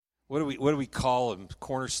what do we call them?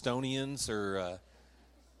 Cornerstonians or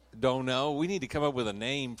don't know. We need to come up with a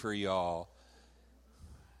name for y'all.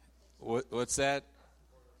 What's that?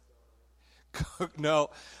 No,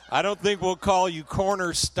 I don't think we'll call you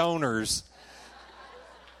cornerstoners.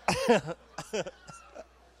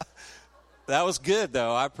 That was good,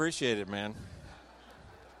 though. I appreciate it, man.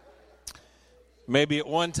 Maybe at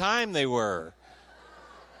one time they were.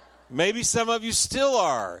 Maybe some of you still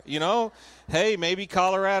are, Hey, maybe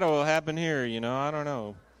Colorado will happen here, I don't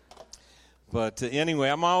know. But anyway,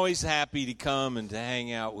 I'm always happy to come and to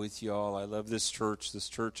hang out with y'all. I love this church. This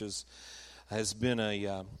church has been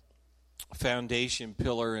a foundation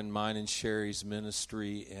pillar in mine and Sherry's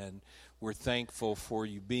ministry, and we're thankful for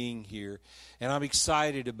you being here. And I'm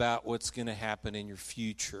excited about what's going to happen in your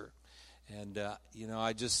future. And, I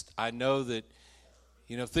know that,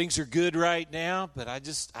 things are good right now, but I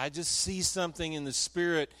just see something in the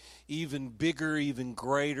Spirit even bigger, even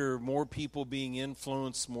greater, more people being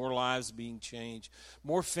influenced, more lives being changed,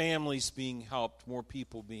 more families being helped, more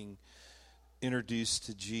people being introduced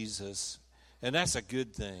to Jesus. And that's a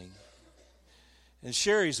good thing. And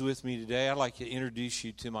Sherry's with me today. I'd like to introduce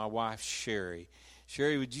you to my wife, Sherry.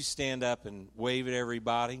 Sherry, would you stand up and wave at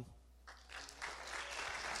everybody?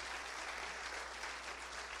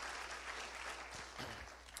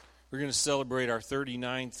 We're going to celebrate our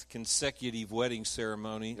 39th consecutive wedding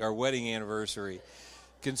ceremony, our wedding anniversary.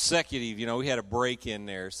 Consecutive, we had a break in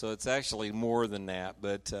there, so it's actually more than that.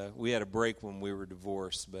 But we had a break when we were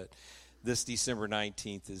divorced, but this December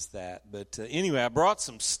 19th is that. But anyway, I brought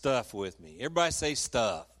some stuff with me. Everybody say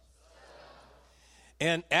stuff.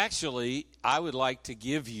 And actually, I would like to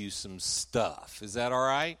give you some stuff. Is that all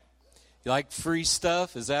right? You like free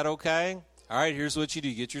stuff? Is that okay? All right, here's what you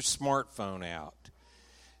do. Get your smartphone out.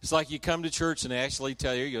 It's like you come to church and they actually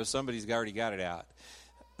tell you, somebody's already got it out.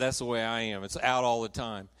 That's the way I am. It's out all the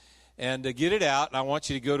time. And to get it out, and I want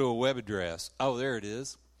you to go to a web address. Oh, there it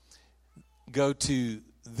is. Go to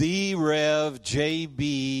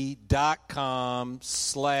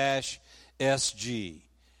therevjb.com/SG.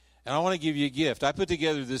 And I want to give you a gift. I put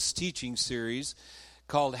together this teaching series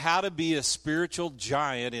called How to Be a Spiritual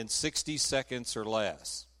Giant in 60 Seconds or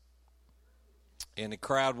Less. And the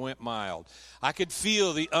crowd went mild. I could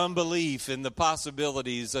feel the unbelief and the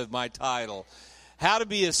possibilities of my title. How to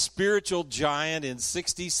Be a Spiritual Giant in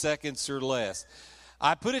 60 Seconds or Less.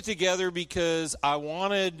 I put it together because I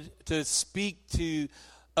wanted to speak to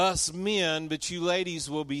us men, but you ladies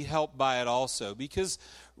will be helped by it also. Because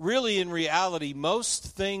really, in reality, most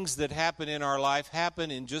things that happen in our life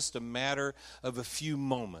happen in just a matter of a few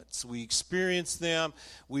moments. We experience them,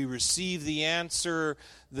 we receive the answer,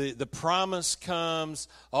 the promise comes.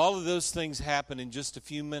 All of those things happen in just a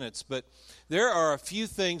few minutes. But there are a few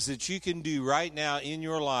things that you can do right now in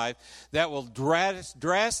your life that will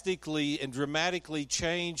drastically and dramatically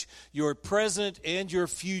change your present and your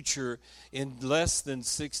future in less than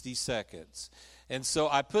 60 seconds. And so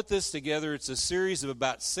I put this together. It's a series of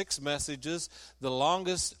about 6 messages. The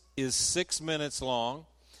longest is 6 minutes long.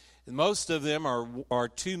 And most of them are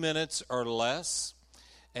 2 minutes or less.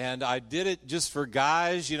 And I did it just for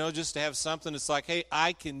guys, just to have something that's like, hey,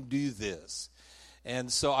 I can do this. And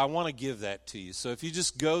so I want to give that to you. So if you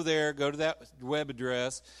just go there, go to that web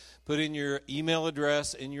address, put in your email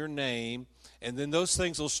address and your name, and then those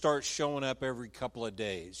things will start showing up every couple of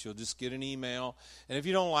days. You'll just get an email. And if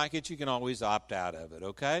you don't like it, you can always opt out of it,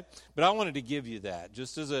 okay? But I wanted to give you that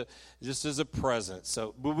just as a present.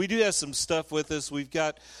 So, but we do have some stuff with us. We've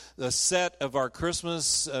got a set of our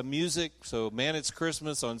Christmas music. So, Man, It's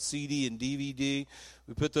Christmas on CD and DVD.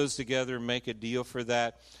 We put those together and make a deal for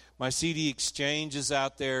that. My CD exchange is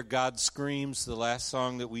out there. God Screams, the last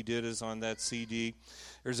song that we did, is on that CD.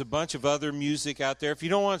 There's a bunch of other music out there. If you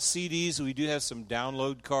don't want CDs, we do have some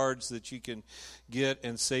download cards that you can get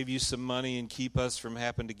and save you some money and keep us from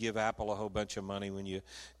having to give Apple a whole bunch of money when you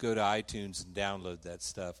go to iTunes and download that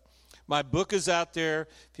stuff. My book is out there.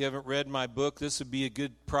 If you haven't read my book, this would be a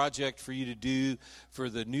good project for you to do for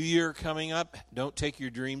the new year coming up. Don't Take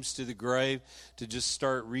Your Dreams to the Grave, to just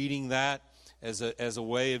start reading that as a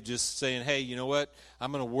way of just saying, hey, you know what?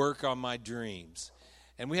 I'm going to work on my dreams.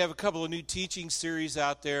 And we have a couple of new teaching series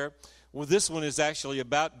out there. Well, this one is actually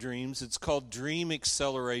about dreams. It's called Dream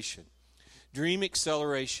Acceleration. Dream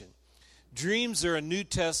Acceleration. Dreams are a New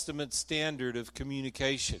Testament standard of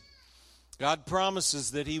communication. God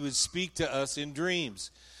promises that he would speak to us in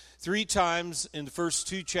dreams. 3 times in the first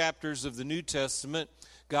 2 chapters of the New Testament,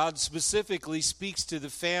 God specifically speaks to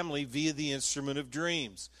the family via the instrument of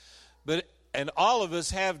dreams. And all of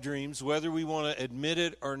us have dreams, whether we want to admit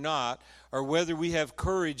it or not, or whether we have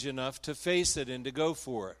courage enough to face it and to go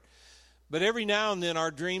for it. But every now and then our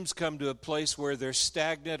dreams come to a place where they're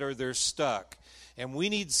stagnant or they're stuck. And we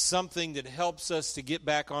need something that helps us to get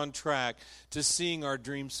back on track to seeing our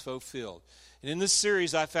dreams fulfilled. And in this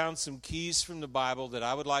series, I found some keys from the Bible that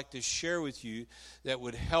I would like to share with you that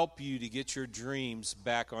would help you to get your dreams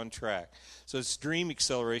back on track. So it's Dream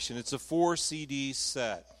Acceleration. It's a 4 CD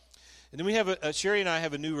set. And then we have Sherry and I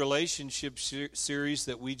have a new relationship series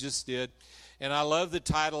that we just did. And I love the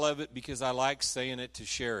title of it because I like saying it to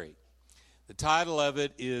Sherry. The title of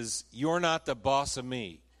it is, You're Not the Boss of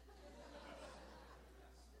Me.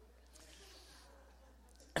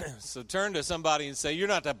 So turn to somebody and say, you're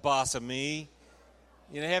not the boss of me.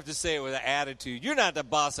 You have to say it with an attitude. You're not the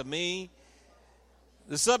boss of me.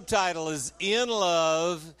 The subtitle is In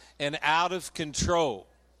Love and Out of Control.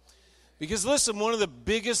 Because listen, one of the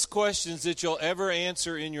biggest questions that you'll ever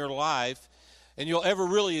answer in your life and you'll ever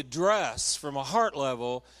really address from a heart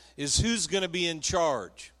level is who's going to be in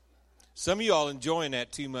charge. Some of you all enjoying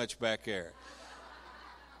that too much back there.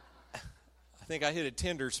 I think I hit a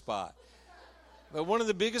tender spot. But one of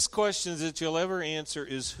the biggest questions that you'll ever answer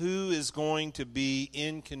is who is going to be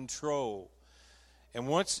in control. And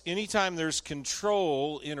anytime there's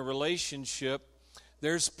control in a relationship,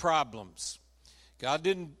 there's problems. God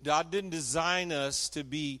didn't design us to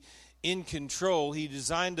be in control. He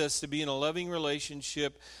designed us to be in a loving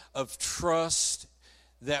relationship of trust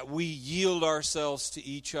that we yield ourselves to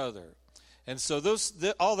each other. And so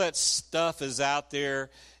all that stuff is out there,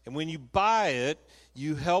 and when you buy it,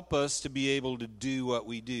 you help us to be able to do what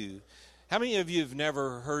we do. How many of you have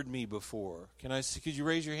never heard me before? Could you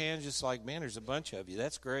raise your hand? Just like, man, there's a bunch of you.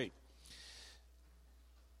 That's great.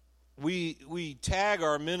 We tag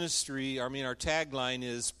our ministry, our tagline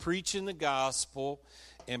is preaching the gospel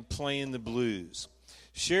and playing the blues.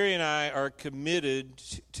 Sherry and I are committed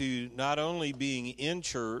to not only being in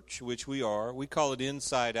church, which we are, we call it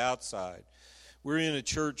inside outside. We're in a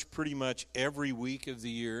church pretty much every week of the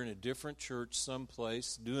year, in a different church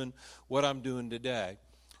someplace, doing what I'm doing today.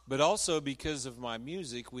 But also because of my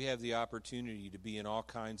music, we have the opportunity to be in all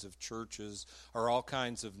kinds of churches or all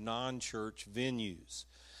kinds of non-church venues.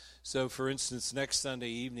 So, for instance, next Sunday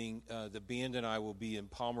evening, the band and I will be in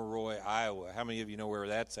Pomeroy, Iowa. How many of you know where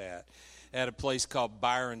that's at? At a place called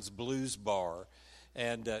Byron's Blues Bar.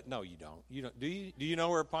 And no, you don't. You don't. Do you know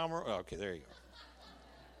where Pomeroy? Oh, okay, there you go.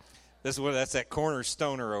 That's that corner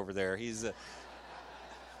stoner over there. He's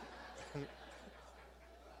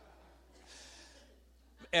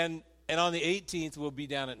and on the 18th we'll be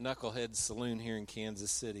down at Knucklehead Saloon here in Kansas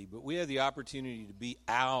City. But we have the opportunity to be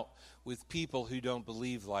out with people who don't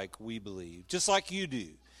believe like we believe, just like you do.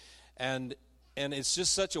 And it's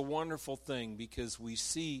just such a wonderful thing because we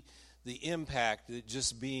see the impact that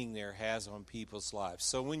just being there has on people's lives.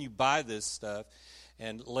 So when you buy this stuff,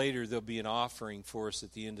 and later there'll be an offering for us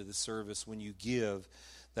at the end of the service when you give.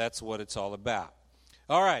 That's what it's all about.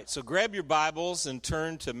 All right, so grab your Bibles and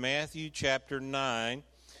turn to Matthew chapter 9.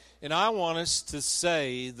 And I want us to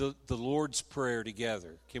say the Lord's Prayer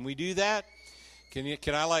together. Can we do that?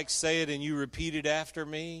 Can I say it and you repeat it after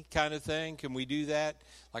me kind of thing? Can we do that?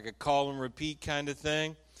 Like a call and repeat kind of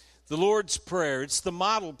thing? The Lord's Prayer. It's the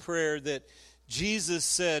model prayer that Jesus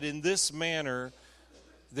said, in this manner,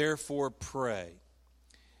 therefore pray.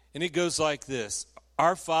 And it goes like this.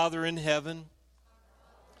 Our Father in heaven,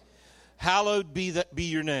 hallowed be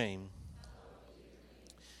your name.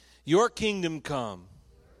 Your kingdom come.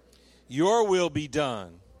 Your will be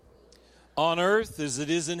done on earth as it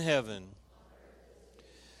is in heaven.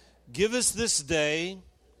 Give us this day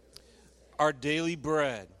our daily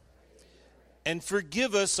bread, and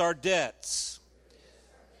forgive us our debts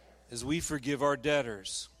as we forgive our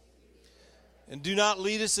debtors. And do not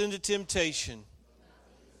lead us into temptation,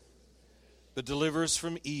 but deliver us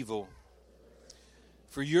from evil.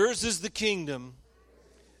 For yours is the kingdom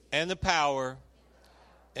and the power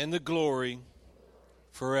and the glory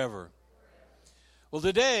forever. Well,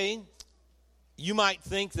 today, you might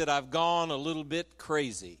think that I've gone a little bit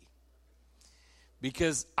crazy.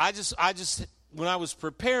 Because I just when I was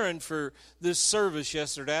preparing for this service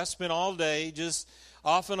yesterday, I spent all day just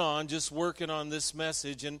off and on just working on this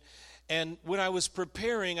message. And when I was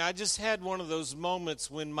preparing, I just had one of those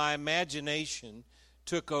moments when my imagination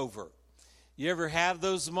took over. You ever have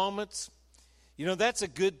those moments? That's a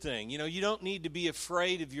good thing. You don't need to be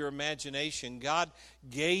afraid of your imagination. God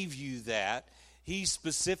gave you that. He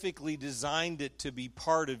specifically designed it to be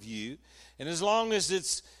part of you. And as long as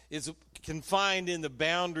it's confined in the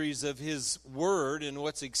boundaries of His Word and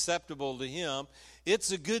what's acceptable to Him,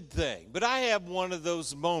 it's a good thing. But I have one of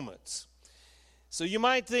those moments. So you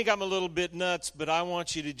might think I'm a little bit nuts, but I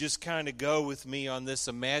want you to just kind of go with me on this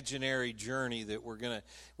imaginary journey that we're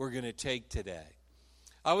gonna take today.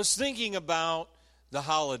 I was thinking about the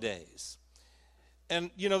holidays.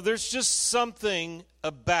 And, there's just something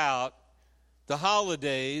about the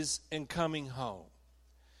holidays and coming home.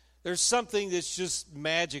 There's something that's just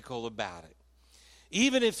magical about it.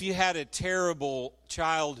 Even if you had a terrible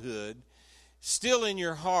childhood, still in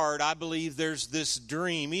your heart, I believe there's this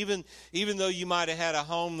dream. Even though you might have had a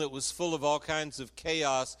home that was full of all kinds of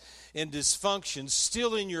chaos and dysfunction,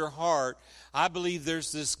 still in your heart, I believe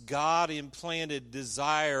there's this God-implanted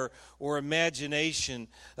desire or imagination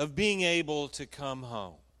of being able to come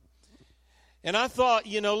home. And I thought,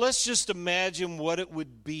 let's just imagine what it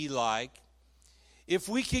would be like if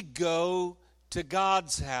we could go to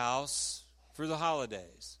God's house for the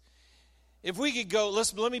holidays. If we could go,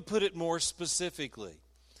 let me put it more specifically.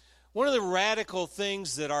 One of the radical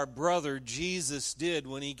things that our brother Jesus did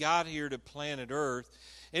when he got here to planet Earth,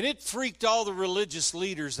 and it freaked all the religious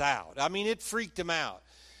leaders out. I mean, it freaked them out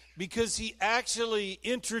because he actually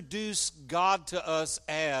introduced God to us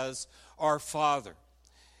as our Father.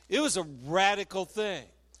 It was a radical thing.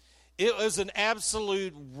 It was an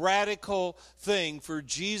absolute radical thing for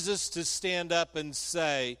Jesus to stand up and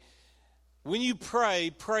say, when you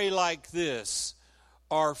pray, pray like this,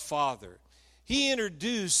 our Father. He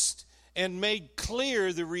introduced and made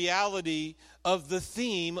clear the reality of the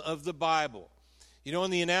theme of the Bible. In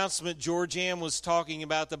the announcement, George Am was talking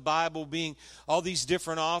about the Bible being all these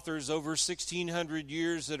different authors over 1,600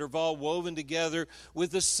 years that are all woven together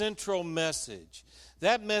with a central message.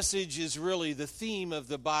 That message is really, the theme of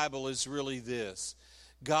the Bible is really this: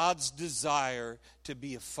 God's desire to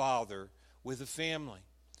be a father with a family.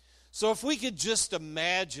 So if we could just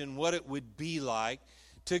imagine what it would be like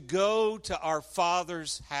to go to our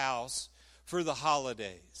Father's house for the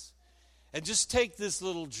holidays and just take this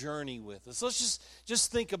little journey with us. Let's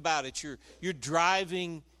just think about it. You're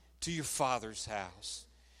driving to your Father's house.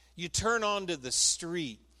 You turn onto the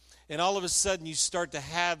street, and all of a sudden you start to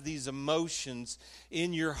have these emotions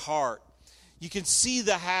in your heart. You can see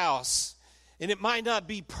the house. And it might not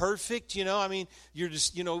be perfect, you're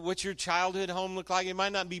just, what's your childhood home look like? It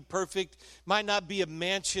might not be perfect, might not be a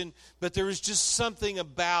mansion, but there is just something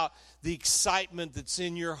about the excitement that's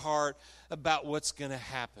in your heart about what's going to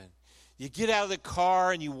happen. You get out of the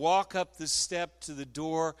car and you walk up the step to the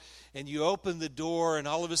door and you open the door, and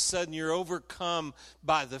all of a sudden you're overcome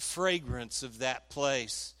by the fragrance of that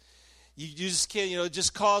place. You just can't, it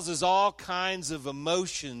just causes all kinds of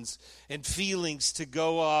emotions and feelings to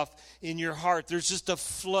go off in your heart. There's just a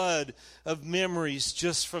flood of memories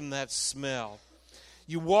just from that smell.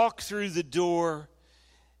 You walk through the door,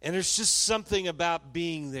 and there's just something about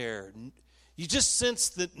being there. You just sense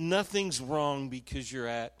that nothing's wrong because you're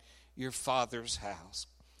at your Father's house.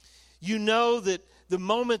 You know that the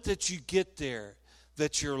moment that you get there,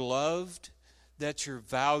 that you're loved, that you're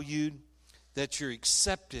valued, that you're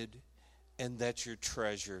accepted, and that you're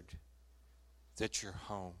treasured, that you're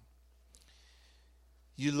home.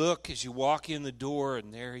 You look as you walk in the door,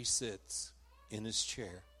 and there he sits in his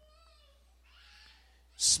chair,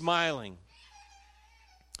 smiling.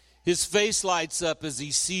 His face lights up as he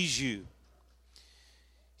sees you.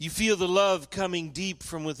 You feel the love coming deep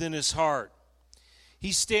from within his heart.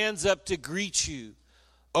 He stands up to greet you,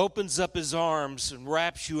 opens up his arms, and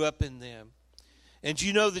wraps you up in them. And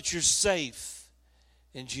you know that you're safe.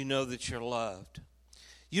 And you know that you're loved.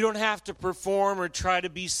 You don't have to perform or try to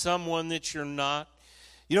be someone that you're not.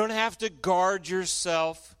 You don't have to guard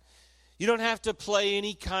yourself. You don't have to play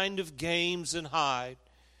any kind of games and hide.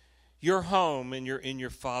 You're home and you're in your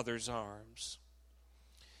Father's arms.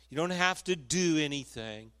 You don't have to do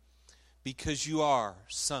anything because you are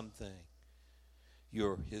something.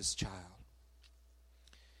 You're his child.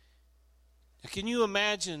 Now, can you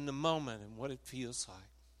imagine the moment and what it feels like?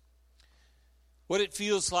 What it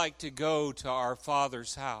feels like to go to our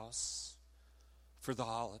Father's house for the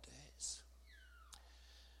holidays.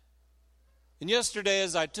 And yesterday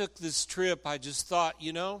as I took this trip, I just thought,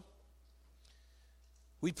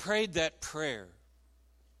 we prayed that prayer.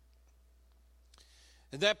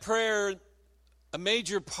 And that prayer, a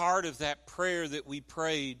major part of that prayer that we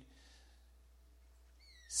prayed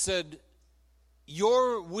said,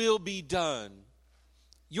 your will be done,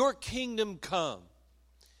 your kingdom come.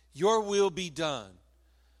 Your will be done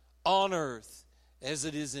on earth as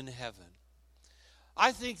it is in heaven.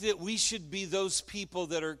 I think that we should be those people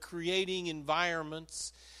that are creating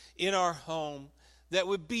environments in our home that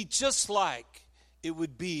would be just like it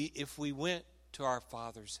would be if we went to our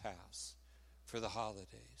Father's house for the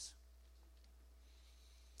holidays.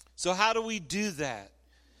 So how do we do that?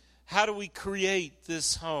 How do we create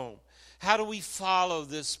this home? How do we follow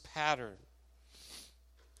this pattern?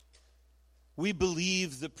 We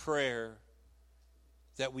believe the prayer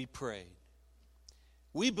that we prayed.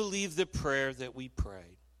 We believe the prayer that we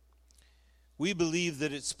prayed. We believe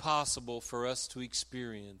that it's possible for us to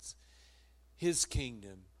experience His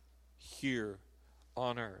kingdom here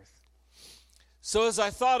on earth. So as I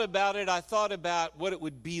thought about it, I thought about what it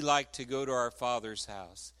would be like to go to our Father's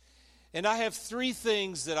house. And I have 3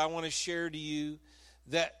 things that I want to share to you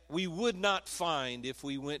that we would not find if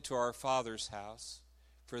we went to our Father's house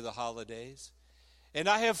for the holidays. And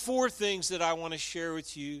I have 4 things that I want to share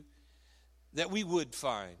with you that we would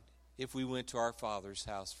find if we went to our Father's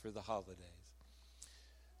house for the holidays.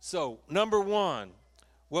 So, number 1,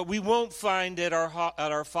 what we won't find at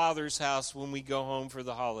our Father's house when we go home for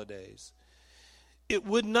the holidays. It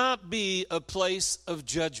would not be a place of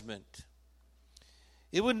judgment.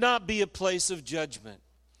 It would not be a place of judgment.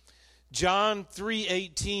 John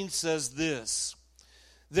 3:18 says this,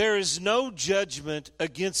 "There is no judgment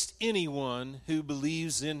against anyone who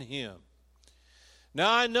believes in Him."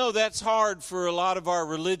 Now, I know that's hard for a lot of our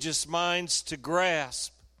religious minds to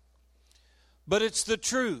grasp, but it's the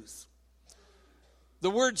truth. The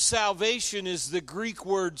word salvation is the Greek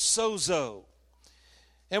word sozo.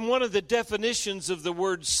 And one of the definitions of the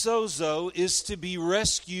word sozo is to be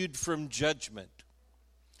rescued from judgment.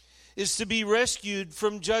 Is to be rescued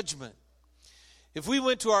from judgment. If we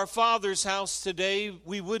went to our Father's house today,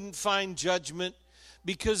 we wouldn't find judgment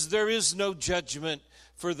because there is no judgment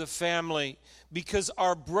for the family, because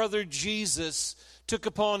our brother Jesus took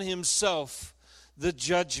upon Himself the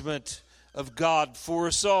judgment of God for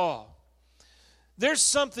us all. There's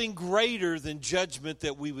something greater than judgment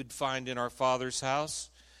that we would find in our Father's house.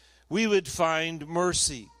 We would find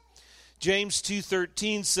mercy. James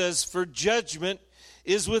 2:13 says, "For judgment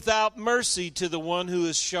is without mercy to the one who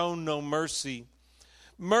has shown no mercy.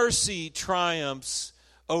 Mercy triumphs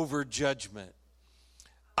over judgment."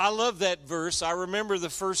 I love that verse. I remember the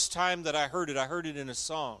first time that I heard it in a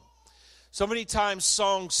song. So many times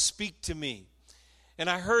songs speak to me. And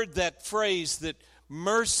I heard that phrase that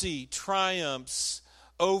mercy triumphs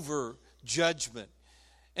over judgment.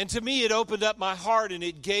 And to me, it opened up my heart and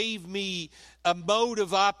it gave me a mode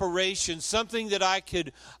of operation, something that I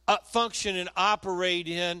could function and operate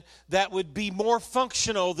in that would be more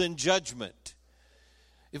functional than judgment.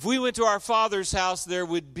 If we went to our Father's house, there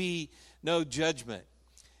would be no judgment.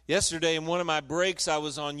 Yesterday, in one of my breaks, I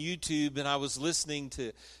was on YouTube and I was listening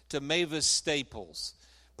to Mavis Staples.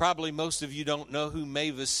 Probably most of you don't know who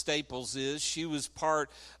Mavis Staples is. She was part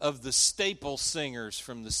of the Staple Singers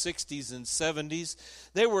from the 60s and 70s.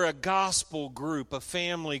 They were a gospel group, a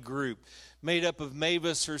family group, made up of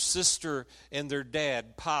Mavis, her sister, and their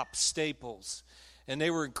dad, Pop Staples. And they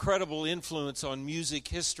were incredible influence on music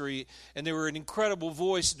history, and they were an incredible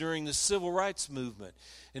voice during the civil rights movement.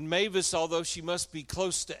 And Mavis, although she must be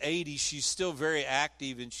close to 80, she's still very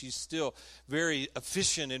active, and she's still very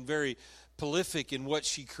efficient and very prolific in what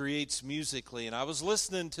she creates musically. And I was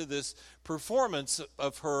listening to this performance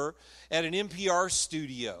of her at an NPR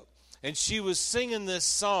studio, and she was singing this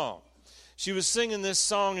song. She was singing this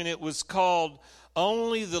song, and it was called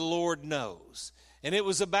 "Only the Lord Knows." And it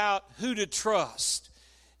was about who to trust.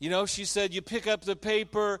 You know, she said, you pick up the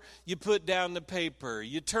paper, you put down the paper.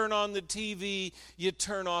 You turn on the TV, you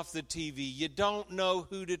turn off the TV. You don't know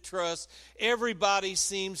who to trust. Everybody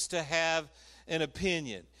seems to have an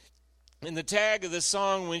opinion. And the tag of the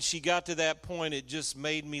song, when she got to that point, it just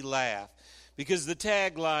made me laugh. Because the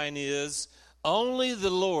tagline is, "Only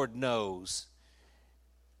the Lord knows,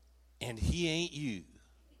 and He ain't you."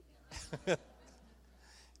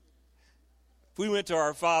 If we went to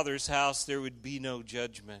our Father's house, there would be no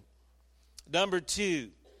judgment. Number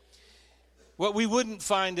 2, what we wouldn't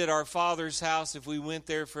find at our Father's house if we went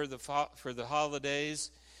there for the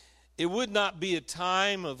holidays, it would not be a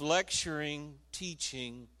time of lecturing,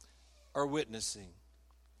 teaching, or witnessing.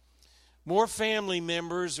 More family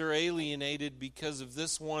members are alienated because of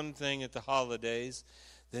this one thing at the holidays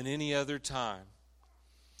than any other time.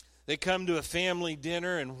 They come to a family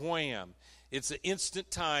dinner and wham, it's an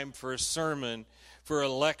instant time for a sermon, for a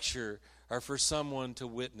lecture, or for someone to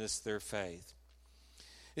witness their faith.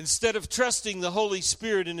 Instead of trusting the Holy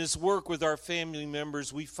Spirit in His work with our family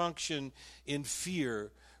members, we function in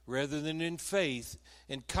fear rather than in faith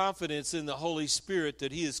and confidence in the Holy Spirit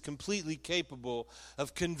that He is completely capable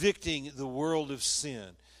of convicting the world of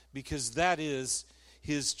sin, because that is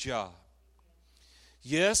His job.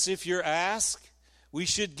 Yes, if you're asked, we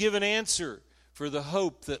should give an answer for the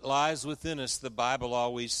hope that lies within us, the Bible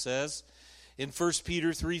always says in 1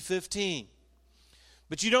 Peter 3:15.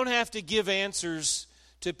 But you don't have to give answers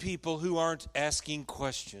to people who aren't asking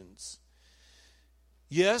questions.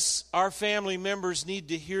 Yes, our family members need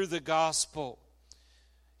to hear the gospel.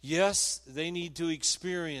 Yes, they need to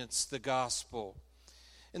experience the gospel.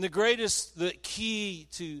 And the key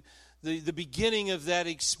to the beginning of that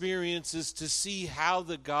experience is to see how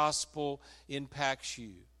the gospel impacts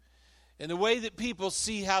you. And the way that people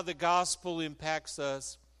see how the gospel impacts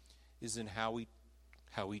us is in how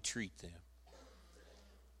we treat them.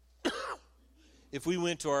 If we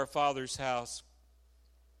went to our Father's house,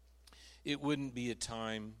 it wouldn't be a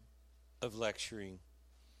time of lecturing.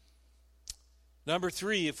 Number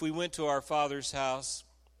 3, if we went to our Father's house,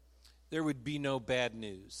 there would be no bad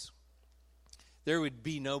news. There would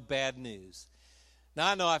be no bad news. Now,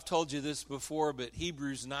 I know I've told you this before, but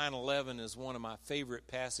Hebrews 9:11 is one of my favorite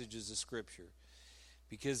passages of Scripture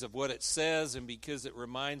because of what it says and because it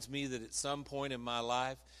reminds me that at some point in my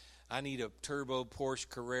life, I need a turbo Porsche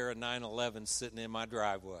Carrera 911 sitting in my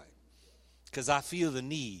driveway because I feel the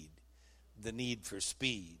need for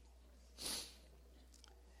speed.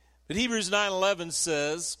 But Hebrews 9:11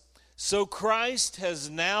 says, "So Christ has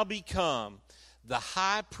now become the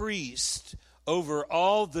high priest over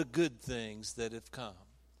all the good things that have come."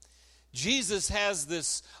 Jesus has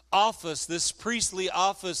this office, this priestly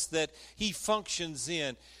office that he functions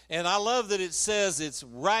in. And I love that it says it's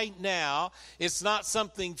right now. It's not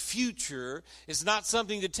something future. It's not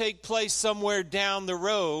something to take place somewhere down the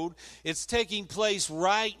road. It's taking place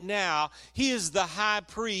right now. He is the high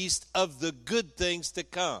priest of the good things to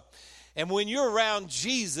come. And when you're around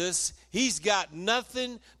Jesus, he's got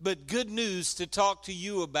nothing but good news to talk to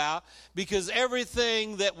you about, because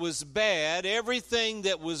everything that was bad, everything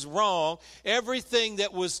that was wrong, everything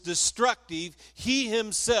that was destructive, he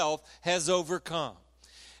himself has overcome.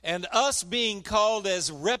 And us being called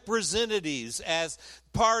as representatives, as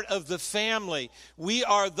part of the family, we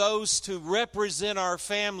are those to represent our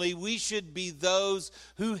family. We should be those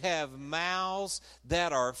who have mouths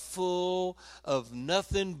that are full of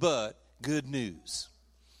nothing but good news.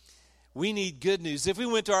 We need good news. If we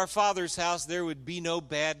went to our Father's house, there would be no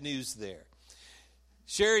bad news there.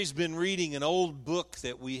 Sherry's been reading an old book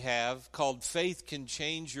that we have called Faith Can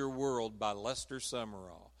Change Your World by Lester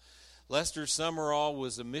Sumrall. Lester Sumrall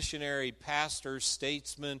was a missionary pastor,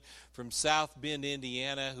 statesman from South Bend,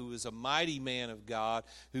 Indiana, who was a mighty man of God,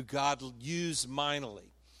 who God used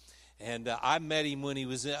mightily. And I met him when he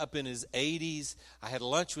was up in his 80s. I had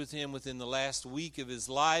lunch with him within the last week of his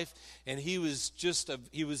life. And he was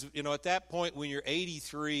at that point when you're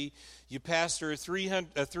 83, you pastor a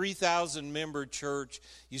 3,000 member church.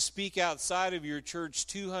 You speak outside of your church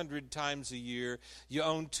 200 times a year. You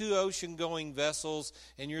own 2 ocean-going vessels.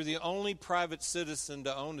 And you're the only private citizen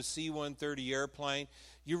to own a C-130 airplane.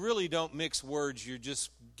 You really don't mix words. You just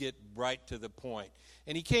get right to the point.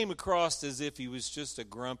 And he came across as if he was just a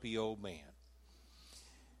grumpy old man.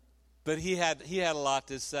 But he had a lot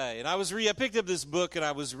to say. And I picked up this book and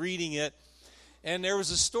I was reading it. And there was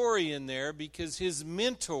a story in there because his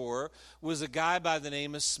mentor was a guy by the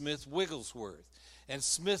name of Smith Wigglesworth. And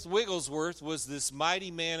Smith Wigglesworth was this mighty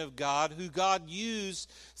man of God who God used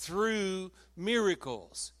through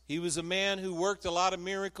miracles. He was a man who worked a lot of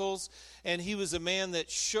miracles, and he was a man that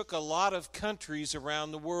shook a lot of countries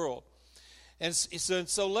around the world. And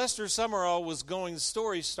so Lester Sumrall the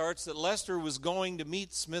story starts that Lester was going to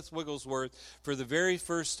meet Smith Wigglesworth for the very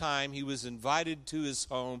first time. He was invited to his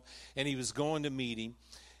home, and he was going to meet him.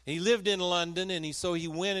 And he lived in London, and so he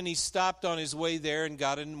went and he stopped on his way there and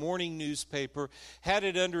got a morning newspaper, had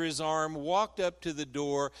it under his arm, walked up to the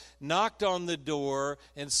door, knocked on the door,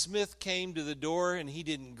 and Smith came to the door, and he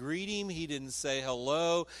didn't greet him, he didn't say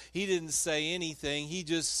hello, he didn't say anything. He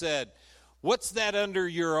just said, "What's that under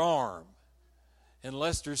your arm?" And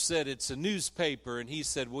Lester said, "It's a newspaper." And he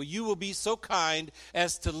said, "Well, you will be so kind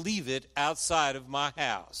as to leave it outside of my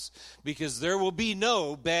house, because there will be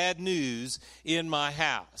no bad news in my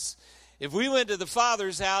house." If we went to the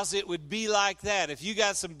Father's house, it would be like that. If you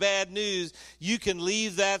got some bad news, you can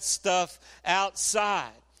leave that stuff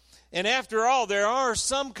outside. And after all, there are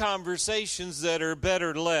some conversations that are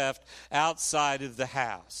better left outside of the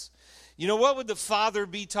house. You know, what would the Father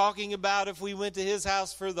be talking about if we went to his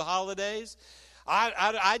house for the holidays?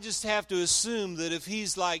 I just have to assume that if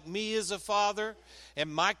he's like me as a father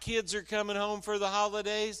and my kids are coming home for the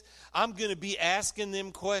holidays, I'm going to be asking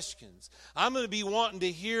them questions. I'm going to be wanting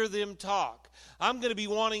to hear them talk. I'm going to be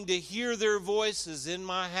wanting to hear their voices in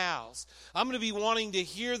my house. I'm going to be wanting to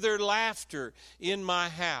hear their laughter in my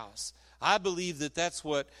house. I believe that that's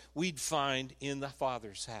what we'd find in the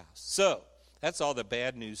Father's house. So, that's all the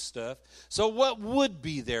bad news stuff. So what would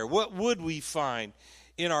be there? What would we find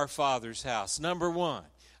in our Father's house? Number one,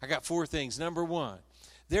 I got 4 things. Number one,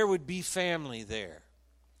 there would be family there.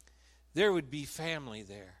 There would be family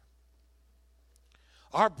there.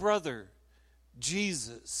 Our brother,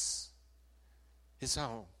 Jesus, is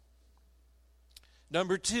home.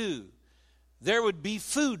 Number 2, there would be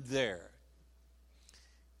food there.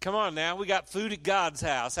 Come on now, we got food at God's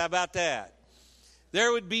house. How about that?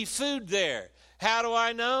 There would be food there. How do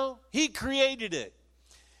I know? He created it.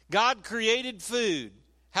 God created food.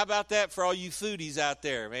 How about that for all you foodies out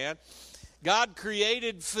there, man? God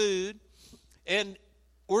created food, and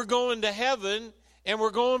we're going to heaven, and we're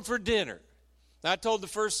going for dinner. Now, I told the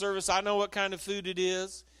first service, I know what kind of food it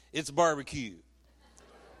is. It's barbecue.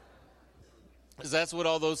 Because that's what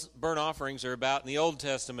all those burnt offerings are about in the Old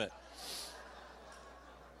Testament.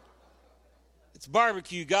 It's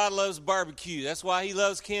barbecue. God loves barbecue. That's why he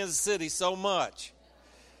loves Kansas City so much.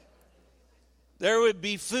 There would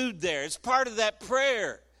be food there. It's part of that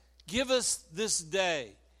prayer. Give us this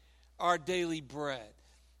day our daily bread.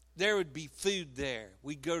 There would be food there.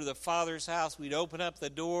 We'd go to the Father's house. We'd open up the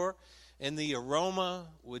door, and the aroma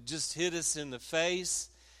would just hit us in the face,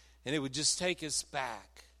 and it would just take us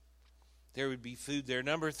back. There would be food there.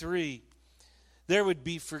 Number 3, there would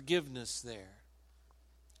be forgiveness there.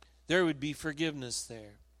 There would be forgiveness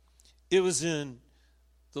there. It was in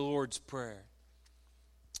the Lord's Prayer.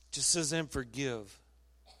 It just says, and forgive.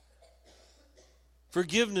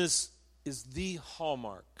 Forgiveness is the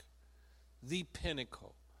hallmark, the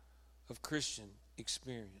pinnacle of Christian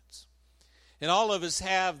experience. And all of us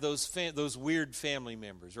have those weird family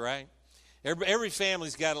members, right? Every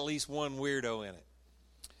family's got at least one weirdo in it.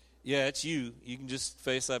 Yeah, it's you. You can just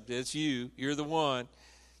face up to it. It's you. You're the one.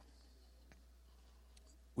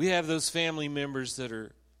 We have those family members that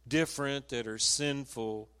are different, that are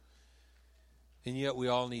sinful, and yet we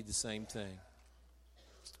all need the same thing.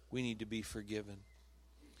 We need to be forgiven.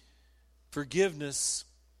 Forgiveness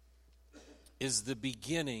is the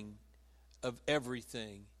beginning of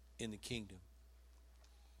everything in the kingdom.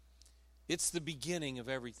 It's the beginning of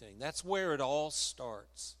everything. That's where it all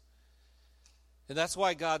starts. And that's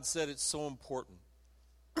why God said it's so important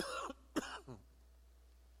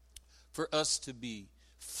for us to be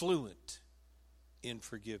fluent in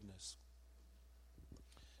forgiveness.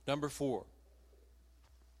 Number 4.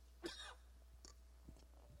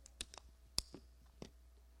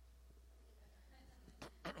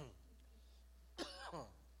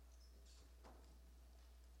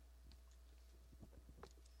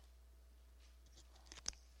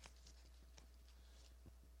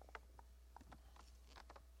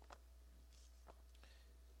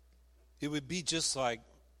 It would be just like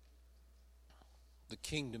the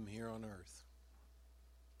kingdom here on earth.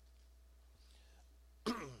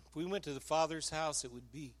 If we went to the Father's house, it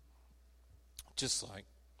would be just like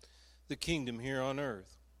the kingdom here on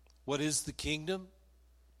earth. What is the kingdom?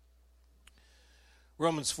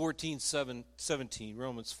 Romans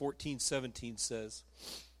 14:17 says,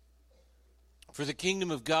 for the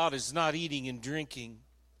kingdom of God is not eating and drinking,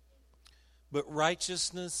 but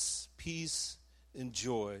righteousness, peace, and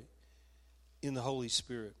joy in the Holy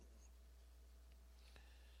Spirit.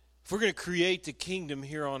 If we're going to create the kingdom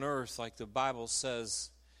here on earth, like the Bible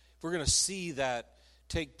says, if we're going to see that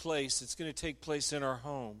take place, it's going to take place in our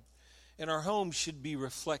home. And our home should be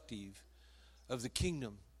reflective of the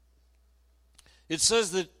kingdom. It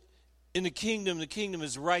says that in the kingdom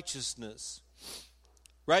is righteousness.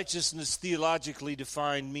 Righteousness, theologically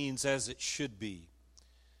defined, means as it should be.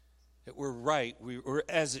 That we're right, or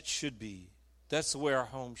as it should be. That's the way our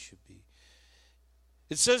home should be.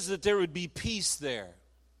 It says that there would be peace there.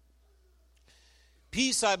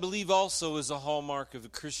 Peace, I believe, also is a hallmark of a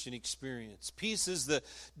Christian experience. Peace is the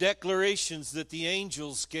declarations that the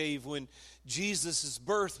angels gave when Jesus'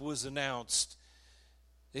 birth was announced.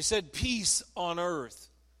 They said, peace on earth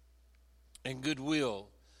and goodwill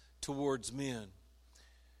towards men.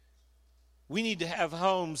 We need to have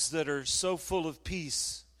homes that are so full of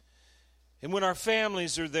peace. And when our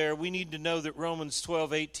families are there, we need to know that Romans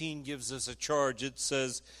 12:18 gives us a charge. It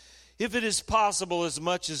says, if it is possible, as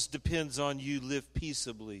much as depends on you, live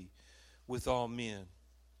peaceably with all men.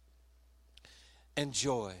 And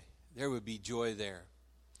joy. There would be joy there.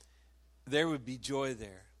 There would be joy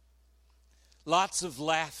there. Lots of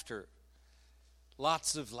laughter.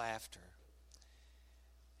 Lots of laughter.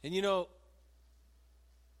 And you know,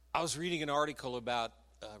 I was reading an article about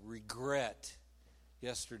regret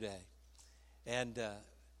yesterday. And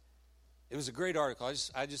it was a great article.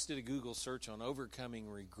 I just did a Google search on overcoming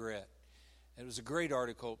regret. And it was a great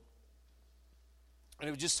article. And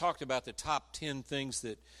it just talked about the top 10 things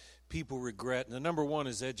that people regret. And the number 1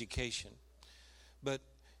 is education. But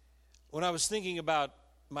when I was thinking about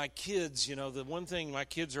my kids, the one thing, my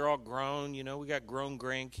kids are all grown, we got grown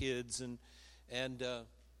grandkids, and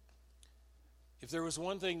if there was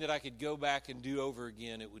one thing that I could go back and do over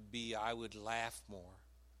again, it would be I would laugh more.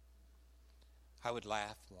 I would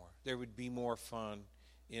laugh more. There would be more fun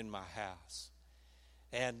in my house.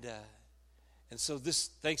 And so this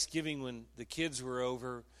Thanksgiving, when the kids were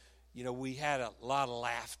over, we had a lot of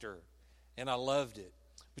laughter, and I loved it.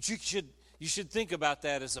 But you should think about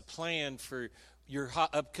that as a plan for your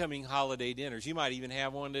upcoming holiday dinners. You might even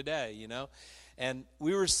have one today, And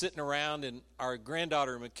we were sitting around, and our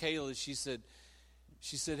granddaughter, Michaela, she said,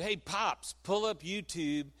 "Hey, Pops, pull up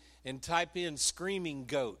YouTube and type in screaming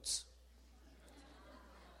goats.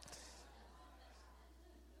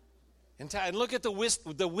 And look at the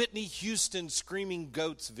Whitney Houston screaming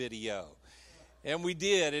goats video." And we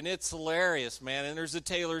did, and it's hilarious, man. And there's a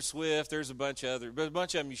Taylor Swift, there's a bunch of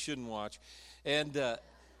them you shouldn't watch. And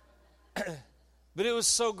but it was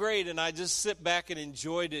so great, and I just sit back and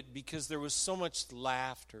enjoyed it because there was so much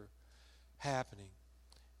laughter happening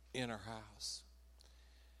in our house.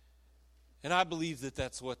 And I believe that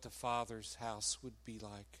that's what the Father's house would be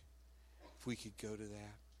like if we could go to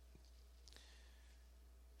that.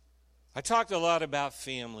 I talked a lot about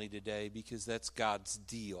family today because that's God's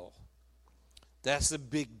deal. That's the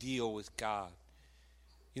big deal with God.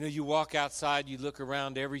 You walk outside, you look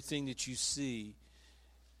around, everything that you see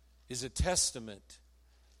is a testament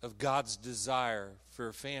of God's desire for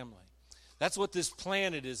a family. That's what this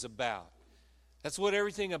planet is about. That's what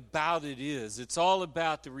everything about it is. It's all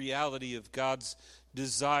about the reality of God's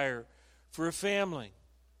desire for a family.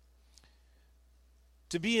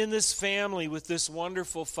 To be in this family with this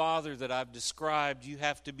wonderful Father that I've described, you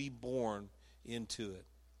have to be born into it.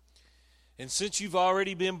 And since you've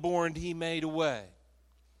already been born, He made a way.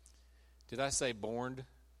 Did I say born?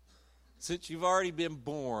 Since you've already been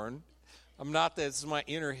born, this is my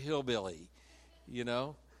inner hillbilly,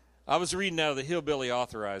 I was reading out of the Hillbilly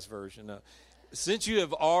Authorized Version. Since you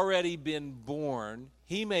have already been born,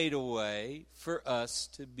 He made a way for us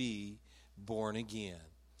to be born again.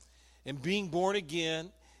 And being born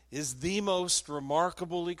again is the most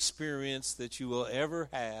remarkable experience that you will ever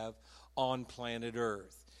have on planet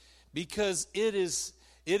Earth. Because it is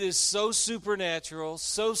so supernatural,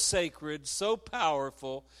 so sacred, so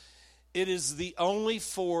powerful. It is the only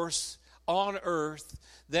force on earth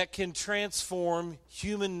that can transform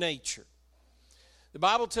human nature. The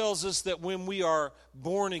Bible tells us that when we are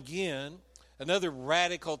born again, another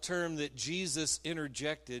radical term that Jesus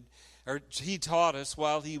interjected, or He taught us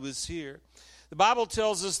while He was here. The Bible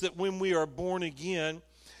tells us that when we are born again,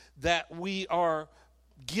 that we are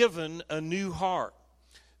given a new heart.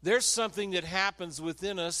 There's something that happens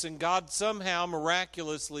within us, and God somehow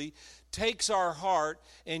miraculously takes our heart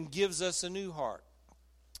and gives us a new heart.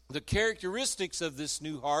 The characteristics of this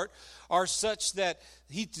new heart are such that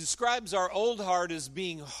He describes our old heart as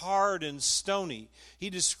being hard and stony. He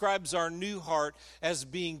describes our new heart as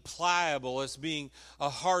being pliable, as being a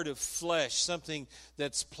heart of flesh, something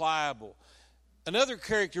that's pliable. Another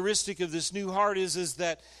characteristic of this new heart is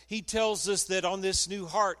that He tells us that on this new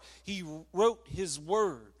heart, He wrote His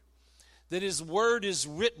Word, that His Word is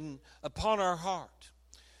written upon our heart.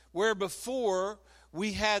 Where before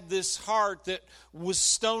we had this heart that was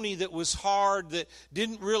stony, that was hard, that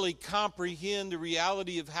didn't really comprehend the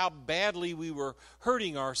reality of how badly we were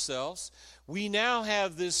hurting ourselves. We now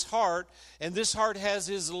have this heart, and this heart has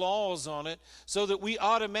His laws on it, so that we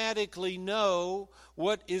automatically know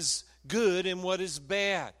what is good and what is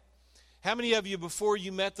bad. How many of you, before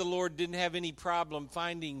you met the Lord, didn't have any problem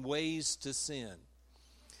finding ways to sin?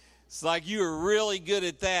 It's like you were really good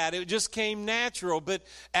at that. It just came natural. But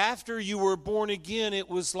after you were born again, it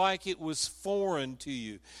was like it was foreign to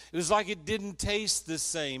you. It was like it didn't taste the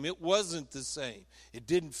same. It wasn't the same. It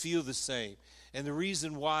didn't feel the same. And the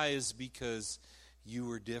reason why is because you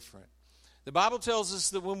were different. The Bible tells us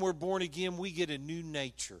that when we're born again, we get a new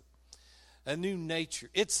nature. A new nature.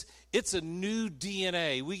 It's a new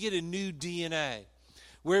DNA. We get a new DNA.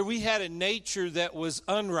 Where we had a nature that was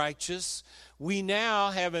unrighteous, we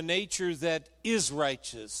now have a nature that is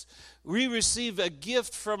righteous. We receive a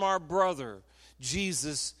gift from our brother,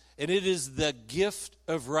 Jesus, and it is the gift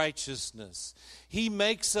of righteousness. He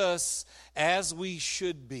makes us as we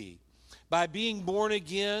should be. By being born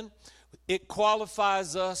again, it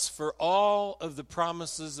qualifies us for all of the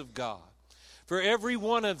promises of God, for every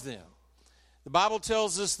one of them. The Bible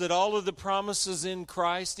tells us that all of the promises in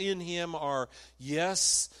Christ, in Him, are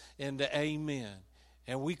yes and amen.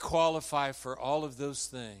 And we qualify for all of those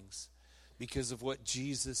things because of what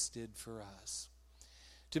Jesus did for us.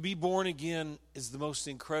 To be born again is the most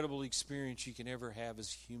incredible experience you can ever have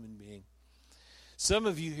as a human being. Some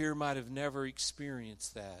of you here might have never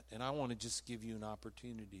experienced that, and I want to just give you an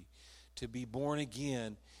opportunity to be born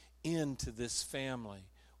again into this family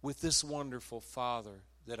with this wonderful Father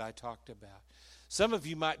that I talked about. Some of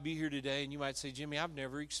you might be here today and you might say, Jimmy, I've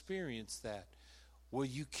never experienced that. Well,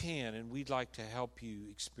 you can, and we'd like to help you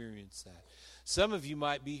experience that. Some of you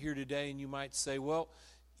might be here today and you might say, well,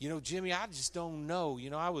 Jimmy, I just don't know.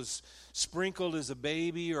 I was sprinkled as a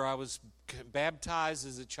baby, or I was baptized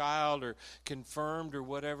as a child, or confirmed, or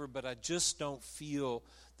whatever, but I just don't feel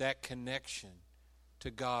that connection to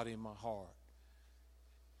God in my heart.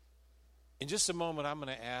 In just a moment, I'm going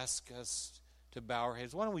to ask us to bow our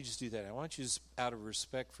heads. Why don't we just do that? Why don't you just, out of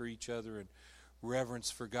respect for each other and reverence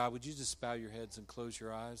for God, would you just bow your heads and close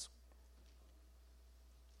your eyes?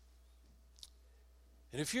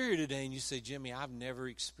 And if you're here today and you say, Jimmy, I've never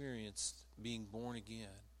experienced being born again,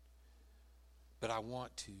 but I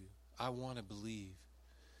want to believe.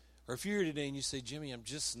 Or if you're here today and you say, Jimmy, I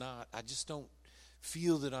just don't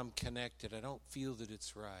feel that I'm connected, I don't feel that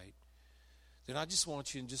it's right, then I just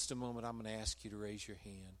want you, in just a moment, I'm going to ask you to raise your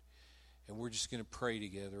hand. And we're just going to pray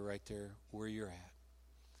together right there where you're at.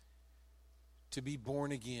 To be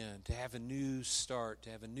born again, to have a new start, to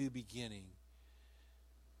have a new beginning.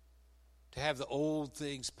 To have the old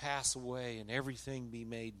things pass away and everything be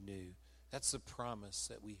made new. That's the promise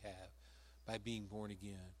that we have by being born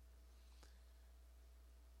again.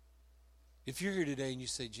 If you're here today and you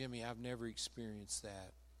say, Jimmy, I've never experienced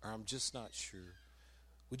that, or I'm just not sure,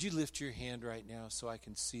 would you lift your hand right now so I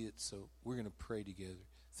can see it? So we're going to pray together.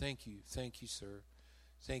 Thank you, sir.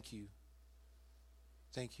 Thank you,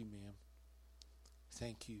 ma'am.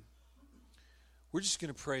 Thank you. We're just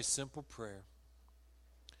going to pray a simple prayer.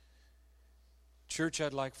 Church,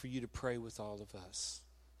 I'd like for you to pray with all of us.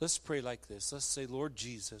 Let's pray like this. Let's say, Lord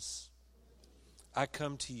Jesus, I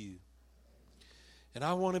come to you, and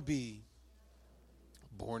I want to be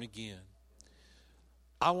born again.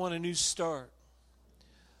 I want a new start.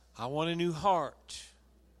 I want a new heart.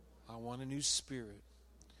 I want a new spirit.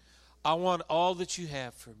 I want all that you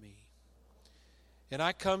have for me. And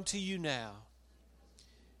I come to you now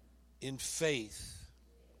in faith,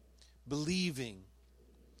 believing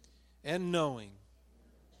and knowing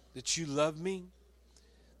that you love me,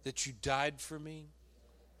 that you died for me.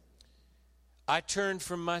 I turn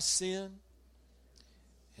from my sin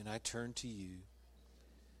and I turn to you.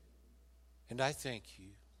 And I thank you.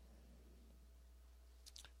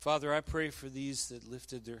 Father, I pray for these that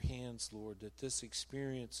lifted their hands, Lord, that this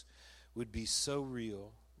experience would be so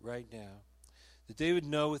real right now, that they would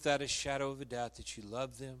know without a shadow of a doubt that you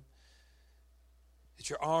love them, that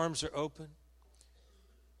your arms are open,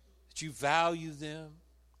 that you value them,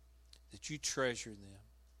 that you treasure them.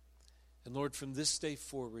 And Lord, from this day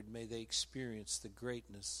forward, may they experience the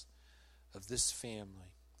greatness of this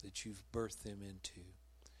family that you've birthed them into.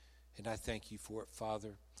 And I thank you for it,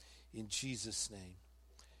 Father, in Jesus' name.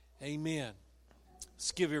 Amen.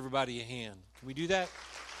 Let's give everybody a hand. Can we do that?